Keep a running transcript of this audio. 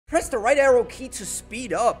Press the right arrow key to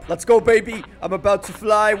speed up. Let's go, baby. I'm about to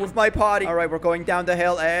fly with my potty. All right, we're going down the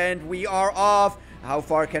hill and we are off. How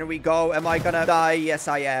far can we go? Am I gonna die? Yes,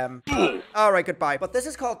 I am. All right, goodbye. But this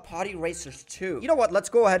is called Potty Racers 2. You know what? Let's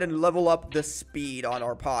go ahead and level up the speed on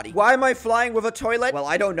our potty. Why am I flying with a toilet? Well,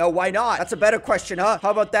 I don't know. Why not? That's a better question, huh?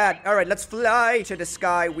 How about that? All right, let's fly to the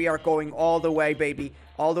sky. We are going all the way, baby.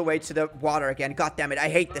 All the way to the water again. God damn it. I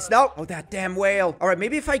hate this. No. Oh, that damn whale. All right,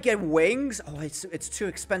 maybe if I get wings. Oh, it's too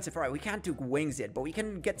expensive. All right, we can't do wings yet, but we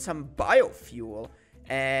can get some biofuel.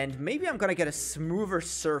 And maybe I'm gonna get a smoother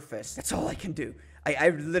surface. That's all I can do. I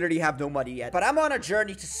literally have no money yet. But I'm on a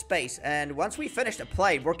journey to space. And once we finish the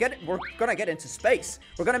plane, we're gonna get into space.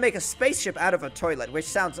 We're gonna make a spaceship out of a toilet, which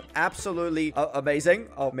sounds absolutely amazing.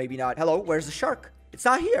 Oh, maybe not. Hello, where's the shark? It's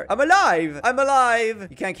not here. I'm alive. I'm alive.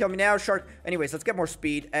 You can't kill me now, shark. Anyways, let's get more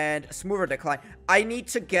speed and a smoother decline. I need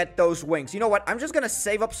to get those wings. You know what? I'm just gonna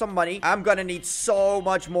save up some money. I'm gonna need so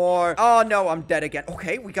much more. Oh, no, I'm dead again.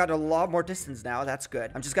 Okay, we got a lot more distance now. That's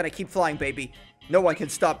good. I'm just gonna keep flying, baby. No one can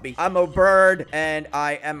stop me. I'm a bird, and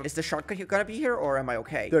I am... Is the shark gonna be here, or am I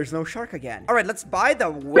okay? There's no shark again. All right, let's buy the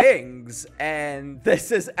wings, and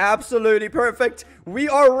this is absolutely perfect. We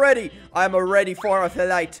are ready. I'm ready for a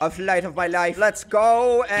flight of my life. Let's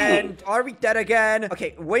go, and are we dead again?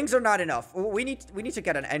 Okay, wings are not enough. We need to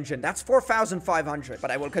get an engine. That's 4,500,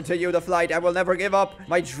 but I will continue the flight. I will never give up.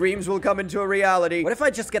 My dreams will come into a reality. What if I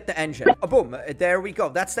just get the engine? Oh, boom. There we go.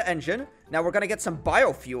 That's the engine. Now we're gonna get some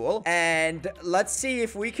biofuel, and let's see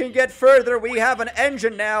if we can get further. We have an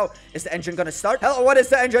engine now. Is the engine gonna start? Hello, what is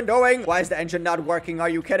the engine doing? Why is the engine not working? Are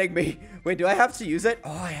you kidding me? Wait, do I have to use it?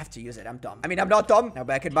 Oh, I have to use it. I'm dumb. I mean, I'm not dumb. Now,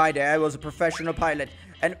 back in my day, I was a professional pilot,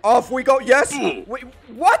 and off we go. Yes! Wait,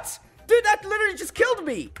 what? Dude, that literally just killed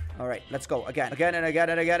me. All right, let's go again. Again and again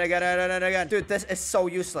and again and again and again. Dude, this is so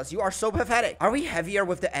useless. You are so pathetic. Are we heavier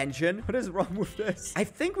with the engine? What is wrong with this? I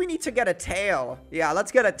think we need to get a tail. Yeah,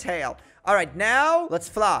 let's get a tail. All right, now let's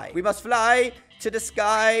fly. We must fly to the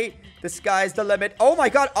sky. The sky's the limit. Oh my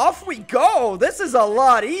God, off we go. This is a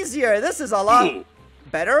lot easier. This is a lot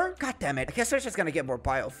better. God damn it. I guess we're just gonna get more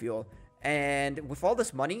biofuel. And with all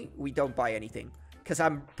this money, we don't buy anything. Because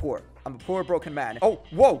I'm poor. I'm a poor, broken man. Oh,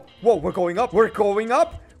 whoa. Whoa, we're going up. We're going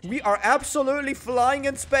up. We are absolutely flying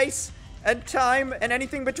in space and time and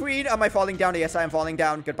anything between. Am I falling down? Yes, I am falling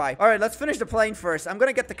down. Goodbye. All right, let's finish the plane first. I'm going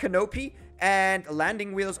to get the canopy and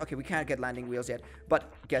landing wheels. Okay, we can't get landing wheels yet.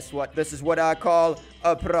 But guess what? This is what I call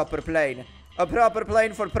a proper plane. A proper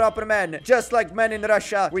plane for proper men. Just like men in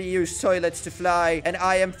Russia, we use toilets to fly. And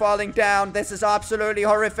I am falling down. This is absolutely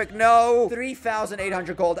horrific. No.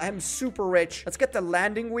 3,800 gold. I'm super rich. Let's get the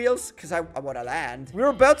landing wheels because I want to land. We're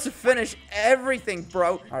about to finish everything,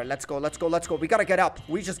 bro. All right, let's go. Let's go. Let's go. We got to get up.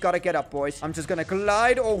 We just got to get up, boys. I'm just going to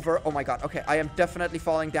glide over. Oh, my God. Okay, I am definitely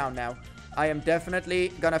falling down now. I am definitely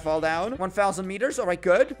gonna fall down. 1,000 meters. All right,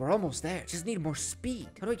 good. We're almost there. Just need more speed.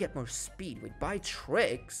 How do I get more speed? Wait, buy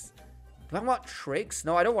tricks. Do I want tricks?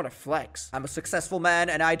 No, I don't want to flex. I'm a successful man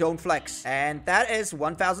and I don't flex. And that is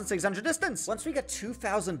 1,600 distance. Once we get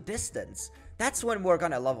 2,000 distance, that's when we're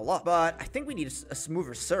gonna level up. But I think we need a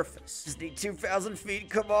smoother surface. Just need 2,000 feet.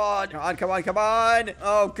 Come on. Come on, come on, come on.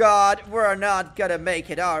 Oh, God. We're not gonna make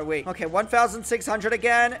it, are we? Okay, 1,600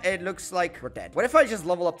 again. It looks like we're dead. What if I just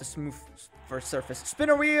level up the smooth surface?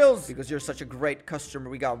 Spinner wheels! Because you're such a great customer.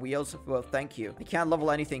 We got wheels. Well, thank you. I can't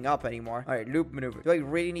level anything up anymore. All right, loop maneuver. Do I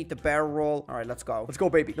really need the barrel roll? All right, let's go. Let's go,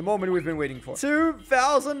 baby. The moment we've been waiting for.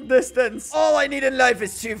 2,000 distance. All I need in life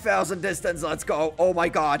is 2,000 distance. Let's go. Oh my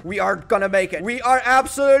God. We are gonna make it. We are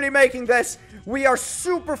absolutely making this. We are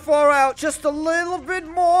super far out. Just a little bit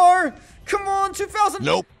more. Come on, 2,000.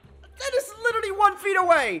 Nope. That is literally 1 feet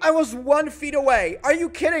away. I was 1 feet away. Are you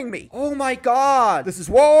kidding me? Oh my God. This is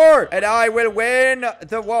war. And I will win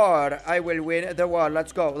the war. I will win the war.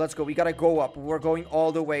 Let's go. Let's go. We gotta go up. We're going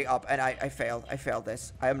all the way up. And I failed. I failed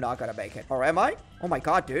this. I am not gonna make it. Or am I? Oh my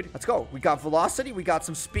God, dude. Let's go. We got velocity. We got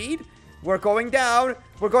some speed. We're going down.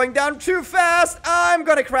 We're going down too fast. I'm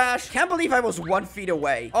gonna crash. Can't believe I was 1 feet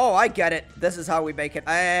away. Oh, I get it. This is how we make it.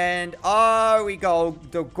 And there we go.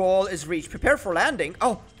 The goal is reached. Prepare for landing.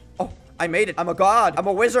 Oh, I made it. I'm a god. I'm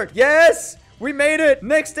a wizard. Yes! We made it.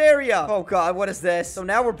 Next area. Oh, God. What is this? So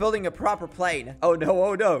now we're building a proper plane. Oh, no.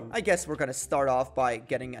 Oh, no. I guess we're going to start off by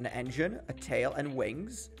getting an engine, a tail, and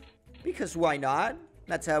wings. Because why not?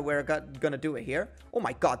 That's how we're going to do it here. Oh,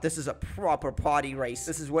 my God. This is a proper potty race.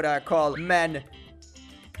 This is what I call men.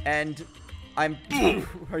 And I'm...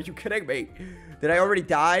 Are you kidding me? Did I already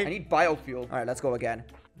die? I need biofuel. All right, let's go again.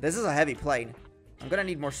 This is a heavy plane. I'm gonna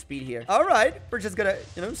need more speed here. All right, we're just gonna,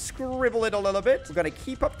 scribble it a little bit. We're gonna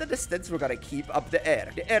keep up the distance. We're gonna keep up the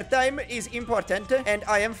air. The air time is important, and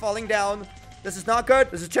I am falling down. This is not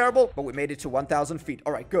good. This is terrible. But we made it to 1,000 feet.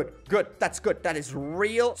 All right, good. Good. That's good. That is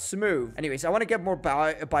real smooth. Anyways, I want to get more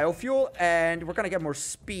biofuel, and we're going to get more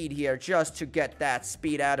speed here just to get that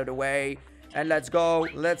speed out of the way. And let's go.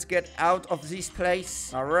 Let's get out of this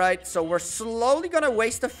place. All right. So we're slowly going to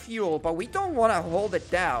waste the fuel, but we don't want to hold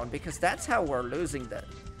it down because that's how we're losing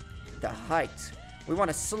the height. We want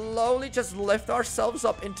to slowly just lift ourselves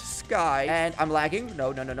up into sky. And I'm lagging.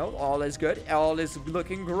 No. All is good. All is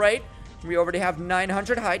looking great. We already have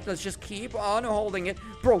 900 height. Let's just keep on holding it.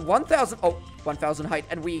 Bro, 1,000. Oh, 1,000 height.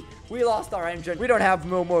 And we lost our engine. We don't have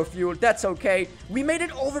no more fuel. That's okay. We made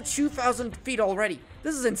it over 2,000 feet already.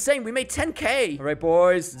 This is insane. We made 10K. All right,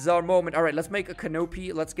 boys. This is our moment. All right, let's make a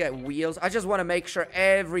canopy. Let's get wheels. I just want to make sure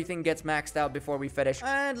everything gets maxed out before we finish.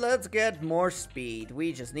 And let's get more speed.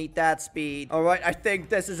 We just need that speed. All right, I think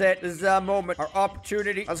this is it. This is our moment. Our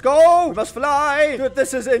opportunity. Let's go. We must fly. Dude,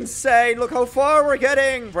 this is insane. Look how far we're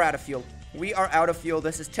getting. We're out of fuel. We are out of fuel.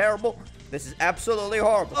 This is terrible. This is absolutely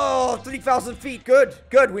horrible. Oh, 3,000 feet. Good.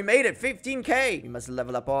 Good. We made it. 15K. We must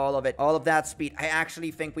level up all of it. All of that speed. I actually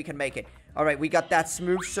think we can make it. All right, we got that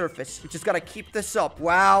smooth surface. We just got to keep this up.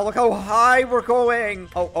 Wow, look how high we're going.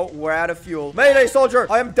 Oh, we're out of fuel. Mayday, soldier.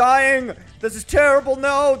 I am dying. This is terrible.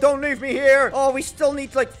 No, don't leave me here. Oh, we still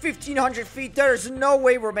need like 1,500 feet. There's no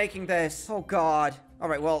way we're making this. Oh, God. All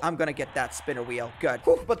right, well, I'm gonna get that spinner wheel. Good.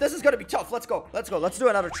 Whew, but this is gonna be tough. Let's go. Let's go. Let's do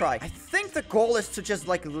another try. I think the goal is to just,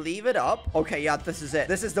 like, leave it up. Okay, yeah, this is it.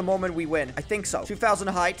 This is the moment we win. I think so. 2,000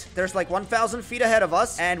 height. There's, like, 1,000 feet ahead of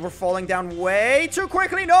us. And we're falling down way too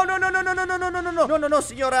quickly. No, senora.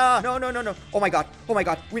 No. Oh, my God. Oh, my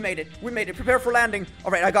God. We made it. We made it. Prepare for landing. All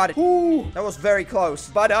right, I got it. Ooh, that was very close.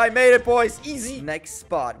 But I made it, boys. Easy. Next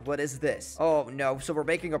spot. What is this? Oh, no. So we're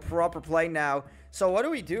making a proper plane now. So what do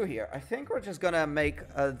we do here? I think we're just gonna make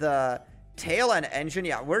the tail and engine.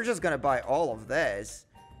 Yeah, we're just gonna buy all of this.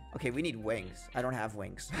 Okay, we need wings. I don't have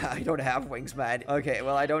wings. I don't have wings, man. Okay,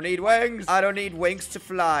 well, I don't need wings. I don't need wings to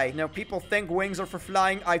fly. Now, people think wings are for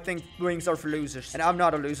flying. I think wings are for losers. And I'm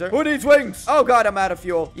not a loser. Who needs wings? Oh, God, I'm out of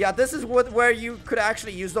fuel. Yeah, this is where you could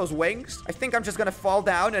actually use those wings. I think I'm just gonna fall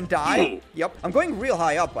down and die. Yep. I'm going real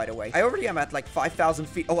high up, by the way. I already am at like 5,000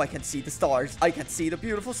 feet. Oh, I can see the stars. I can see the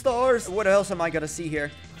beautiful stars. What else am I gonna see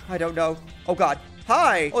here? I don't know. Oh, God.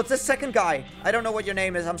 Hi. Oh, it's the second guy. I don't know what your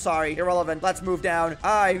name is. I'm sorry. Irrelevant. Let's move down.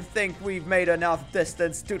 I think we've made enough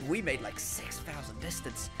distance. Dude, we made like 6,000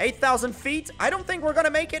 distance. 8,000 feet. I don't think we're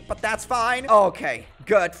gonna make it, but that's fine. Okay,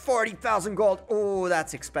 good. 40,000 gold. Oh,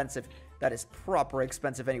 that's expensive. That is proper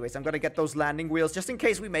expensive anyways. I'm gonna get those landing wheels just in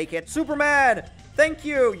case we make it. Superman, thank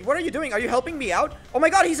you. What are you doing? Are you helping me out? Oh my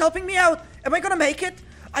God, he's helping me out. Am I gonna make it?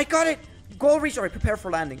 I got it. Goal reach. All right, prepare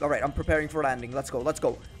for landing. All right, I'm preparing for landing. Let's go. Let's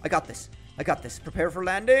go. I got this. I got this. Prepare for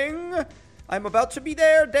landing. I'm about to be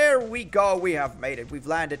there. There we go. We have made it. We've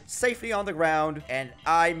landed safely on the ground. And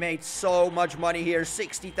I made so much money here.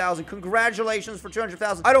 60,000. Congratulations for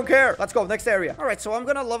 200,000. I don't care. Let's go. Next area. All right. So I'm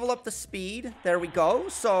going to level up the speed. There we go.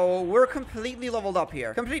 So we're completely leveled up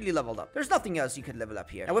here. Completely leveled up. There's nothing else you could level up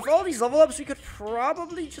here. And with all these level ups, we could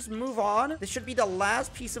probably just move on. This should be the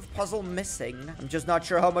last piece of puzzle missing. I'm just not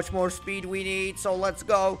sure how much more speed we need. So let's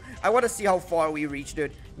go. I want to see how far we reach,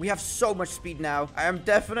 dude. We have so much speed now. I am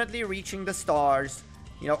definitely reaching the stars.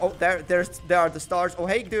 You know, oh, there are the stars. Oh,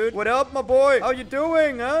 hey, dude. What up, my boy? How you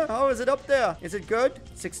doing, huh? How is it up there? Is it good?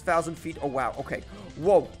 6,000 feet. Oh, wow. Okay.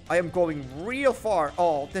 Whoa. I am going real far.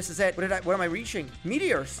 Oh, this is it. What am I reaching?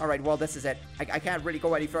 Meteors. All right. Well, this is it. I can't really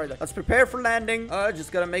go any further. Let's prepare for landing.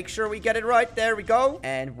 Just gotta make sure we get it right. There we go.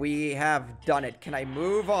 And we have done it. Can I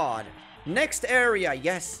move on? Next area.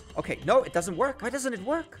 Yes. Okay. No, it doesn't work. Why doesn't it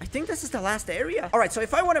work? I think this is the last area. All right. So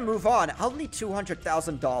if I want to move on, I'll need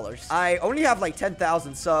 $200,000. I only have like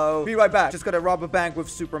 10,000. So be right back. Just gonna rob a bank with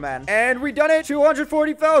Superman. And we done it.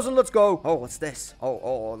 240,000. Let's go. Oh, what's this?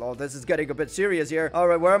 Oh, this is getting a bit serious here. All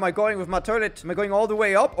right. Where am I going with my turret? Am I going all the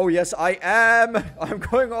way up? Oh, yes, I am. I'm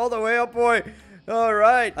going all the way up, boy. All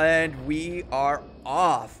right. And we are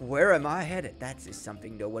off. Where am I headed? That is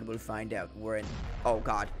something no one will find out. We're in... Oh,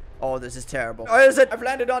 God. Oh, this is terrible. Oh, is it? I've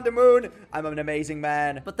landed on the moon. I'm an amazing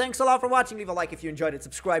man. But thanks a lot for watching. Leave a like if you enjoyed it.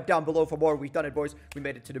 Subscribe down below for more. We've done it, boys. We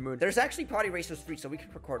made it to the moon. There's actually Potty Racers 3, so we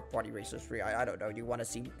can record Potty Racers 3. I don't know. Do you want to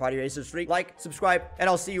see Potty Racers 3? Like, subscribe, and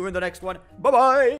I'll see you in the next one. Bye-bye.